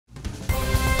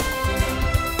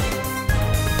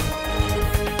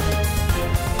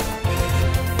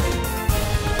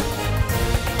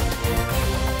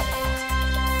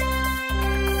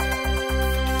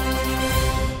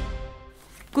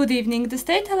Good evening. The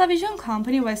state television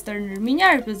company Western Armenia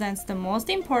represents the most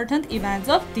important events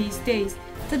of these days.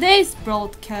 Today's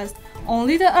broadcast,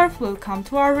 Only the Earth Will Come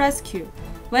to Our Rescue.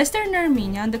 Western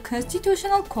Armenia and the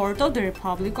Constitutional Court of the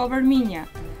Republic of Armenia.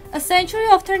 A century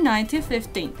after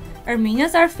 1915,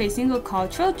 Armenians are facing a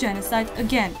cultural genocide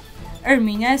again.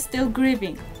 Armenia is still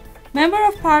grieving. Member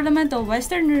of Parliament of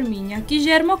Western Armenia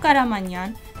Guillermo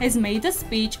Karamanyan has made a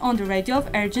speech on the Radio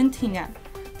of Argentina.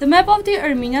 The map of the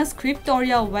Armenian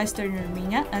Scriptoria of Western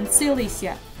Armenia and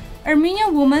Cilicia.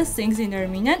 Armenian woman sings in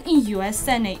Armenian in US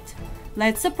Senate.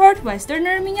 Let's support Western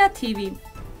Armenia TV.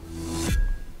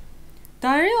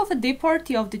 Diary of a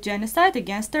Deportee of the Genocide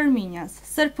Against Armenians,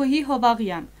 Sırpıhi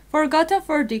Hovagyan. Forgotten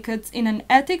for decades in an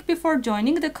attic before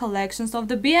joining the collections of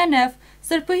the BNF,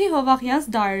 Sırpıhi Hovagyan's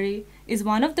diary is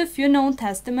one of the few known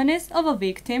testimonies of a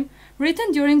victim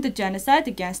written during the genocide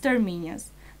against Armenians.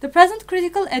 The present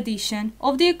critical edition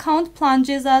of the account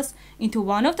plunges us into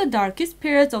one of the darkest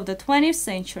periods of the 20th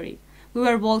century. We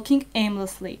were walking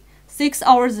aimlessly, 6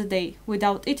 hours a day,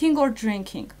 without eating or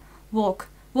drinking. Walk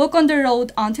on the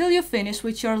road until you finish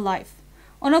with your life.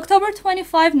 On October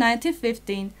 25,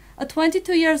 1915, a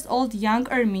 22-year-old young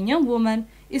Armenian woman,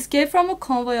 escaped from a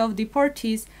convoy of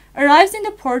deportees, arrives in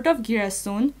the port of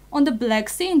Giresun on the Black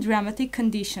Sea in dramatic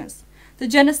conditions. The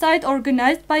genocide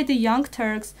organized by the Young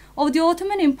Turks of the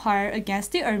Ottoman Empire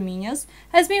against the Armenians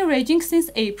has been raging since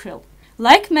April.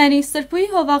 Like many, Sırpıhi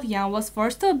Hovagyan was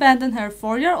forced to abandon her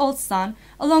 4-year-old son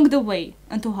along the way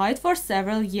and to hide for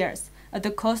several years, at the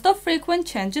cost of frequent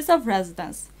changes of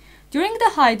residence. During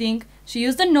the hiding, she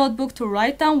used a notebook to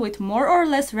write down with more or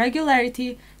less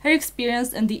regularity her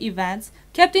experience and the events,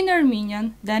 kept in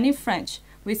Armenian, then in French,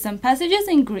 with some passages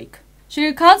in Greek. She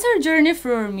recounts her journey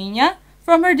through Armenia,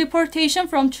 from her deportation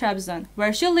from Trabzon,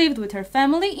 where she lived with her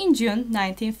family in June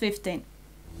 1915.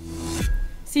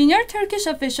 Senior Turkish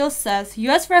official says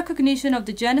U.S. recognition of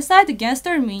the genocide against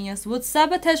Armenians would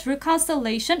sabotage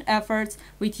reconciliation efforts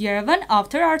with Yerevan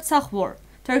after Artsakh war.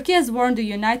 Turkey has warned the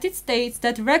United States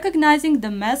that recognizing the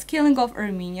mass killing of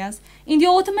Armenians in the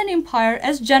Ottoman Empire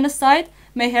as genocide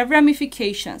may have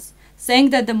ramifications, saying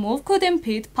that the move could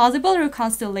impede possible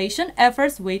reconciliation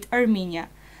efforts with Armenia.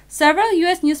 Several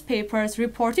U.S. newspapers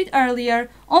reported earlier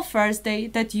on Thursday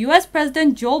that U.S.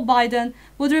 President Joe Biden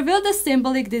would reveal the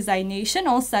symbolic designation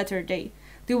on Saturday,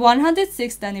 the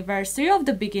 106th anniversary of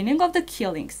the beginning of the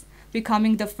killings,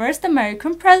 becoming the first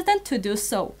American president to do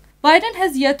so. Biden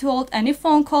has yet to hold any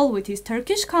phone call with his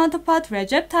Turkish counterpart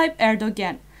Recep Tayyip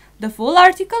Erdogan. The full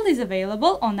article is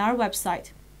available on our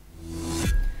website.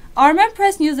 Armenian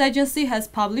press news agency has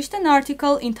published an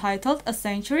article entitled A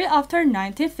Century After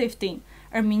 1915.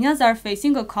 Armenians are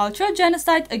facing a cultural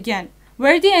genocide again,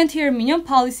 where the anti-Armenian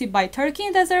policy by Turkey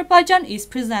and Azerbaijan is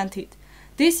presented.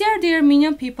 This year, the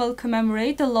Armenian people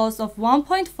commemorate the loss of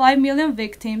 1.5 million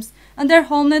victims and their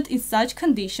homeland in such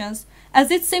conditions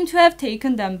as it seemed to have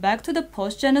taken them back to the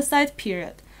post-genocide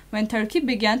period, when Turkey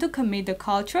began to commit the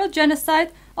cultural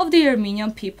genocide of the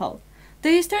Armenian people. The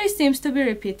history seems to be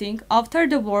repeating after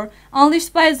the war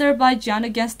unleashed by Azerbaijan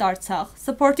against Artsakh,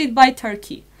 supported by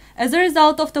Turkey. As a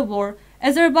result of the war,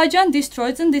 Azerbaijan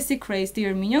destroys and desecrates the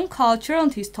Armenian culture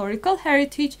and historical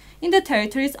heritage in the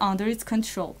territories under its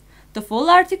control. The full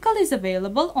article is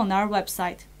available on our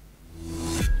website.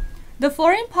 The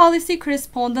foreign policy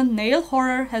correspondent Neil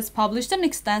Horer has published an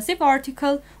extensive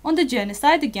article on the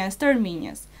genocide against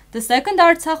Armenians, the Second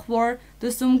Artsakh War, the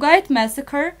Sumgait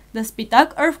Massacre, the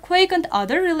Spitak earthquake, and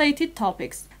other related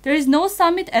topics. There is no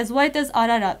summit as wide as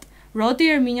Ararat, wrote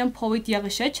the Armenian poet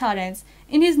Yerevan Charens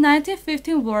in his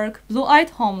 1915 work Blue-Eyed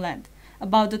Homeland,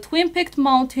 about the twin-peaked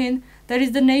mountain that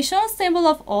is the national symbol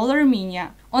of all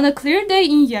Armenia. On a clear day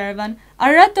in Yerevan,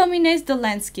 Ararat dominates the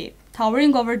landscape,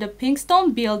 towering over the pink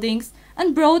stone buildings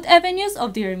and broad avenues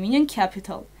of the Armenian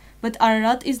capital. But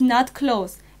Ararat is not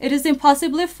close, it is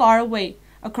impossibly far away,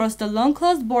 across the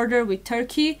long-closed border with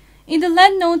Turkey, in the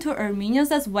land known to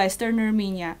Armenians as Western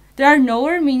Armenia. There are no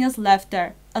Armenians left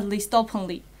there, at least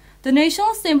openly. The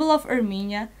national symbol of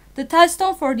Armenia, the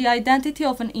touchstone for the identity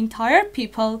of an entire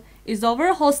people, is over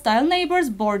a hostile neighbor's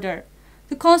border.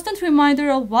 The constant reminder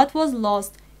of what was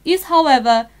lost is,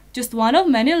 however, just one of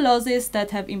many losses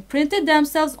that have imprinted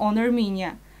themselves on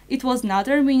Armenia. It was not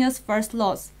Armenia's first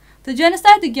loss. The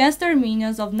genocide against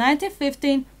Armenians of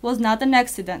 1915 was not an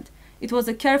accident. It was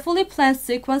a carefully planned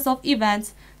sequence of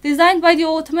events designed by the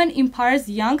Ottoman Empire's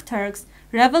Young Turks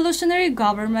revolutionary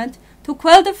government to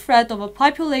quell the threat of a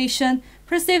population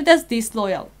perceived as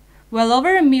disloyal. Well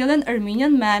over 1 million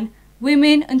Armenian men,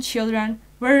 women, and children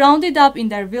were rounded up in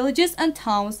their villages and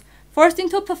towns, forced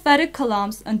into pathetic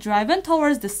columns and driven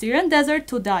towards the Syrian desert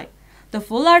to die. The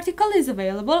full article is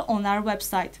available on our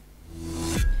website.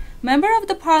 Member of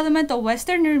the Parliament of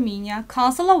Western Armenia,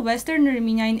 Council of Western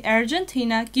Armenia in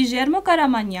Argentina, Guillermo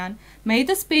Karamanyan, made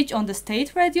a speech on the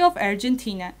State Radio of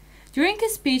Argentina. During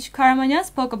his speech, Karamanyan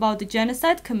spoke about the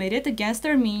genocide committed against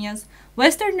Armenians,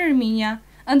 Western Armenia,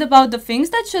 and about the things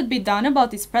that should be done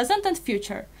about its present and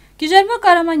future. Guillermo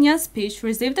Karamanyan's speech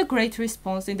received a great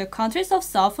response in the countries of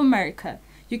South America.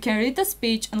 You can read the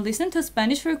speech and listen to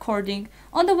Spanish recording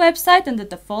on the website and at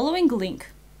the following link.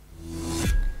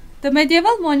 The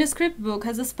medieval manuscript book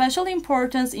has a special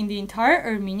importance in the entire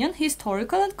Armenian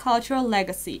historical and cultural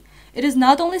legacy. It is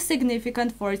not only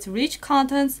significant for its rich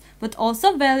contents, but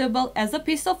also valuable as a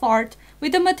piece of art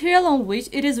with the material on which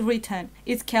it is written,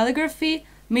 its calligraphy,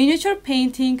 miniature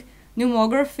painting,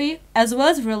 numerography, as well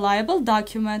as reliable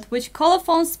document which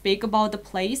colophons speak about the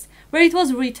place where it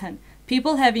was written,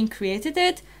 people having created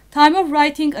it, time of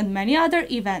writing, and many other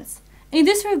events. In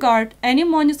this regard, any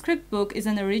manuscript book is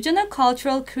an original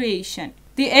cultural creation.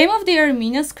 The aim of the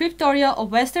Armenian Scriptoria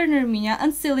of Western Armenia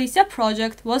and Cilicia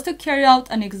project was to carry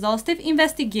out an exhaustive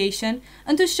investigation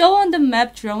and to show on the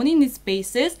map drawn in its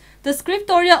basis the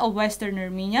Scriptoria of Western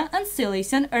Armenia and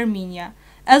Cilician Armenia,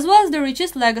 as well as the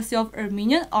richest legacy of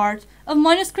Armenian art of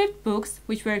manuscript books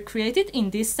which were created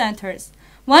in these centers.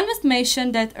 One must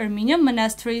mention that Armenian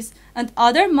monasteries and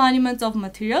other monuments of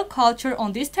material culture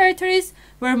on these territories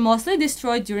were mostly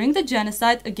destroyed during the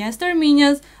genocide against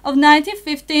Armenians of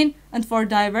 1915 and for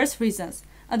diverse reasons,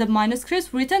 and the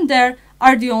manuscripts written there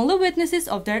are the only witnesses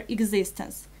of their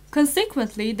existence.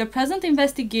 Consequently, the present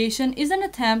investigation is an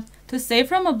attempt to save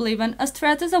from oblivion a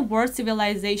stratus of world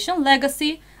civilization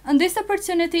legacy, and this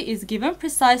opportunity is given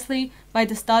precisely by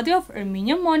the study of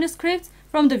Armenian manuscripts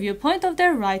from the viewpoint of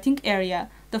their writing area.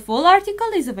 The full article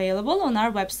is available on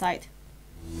our website.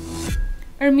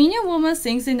 Armenian woman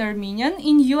sings in Armenian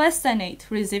in US Senate,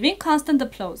 receiving constant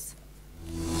applause.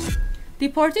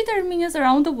 Deported Armenians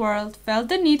around the world felt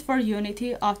the need for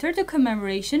unity after the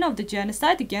commemoration of the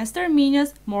genocide against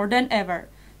Armenians more than ever.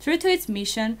 True to its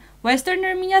mission, Western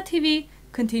Armenia TV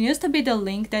continues to be the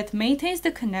link that maintains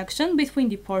the connection between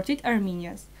deported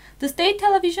Armenians. The state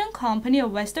television company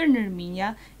of Western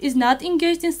Armenia is not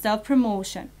engaged in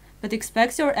self-promotion, but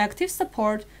expects your active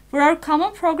support for our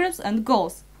common programs and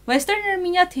goals. Western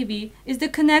Armenia TV is the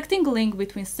connecting link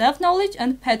between self-knowledge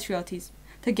and patriotism.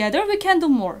 Together we can do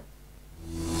more.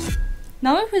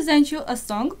 Now I present you a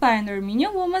song by an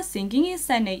Armenian woman singing in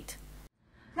Senate.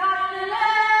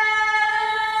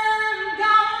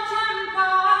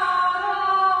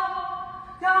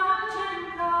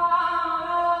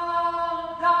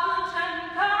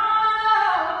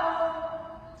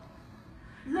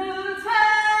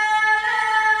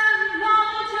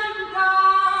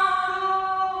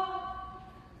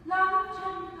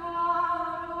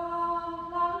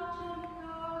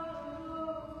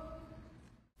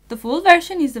 The full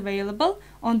version is available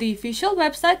on the official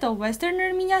website of Western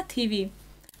Armenia TV.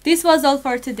 This was all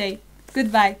for today.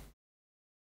 Goodbye.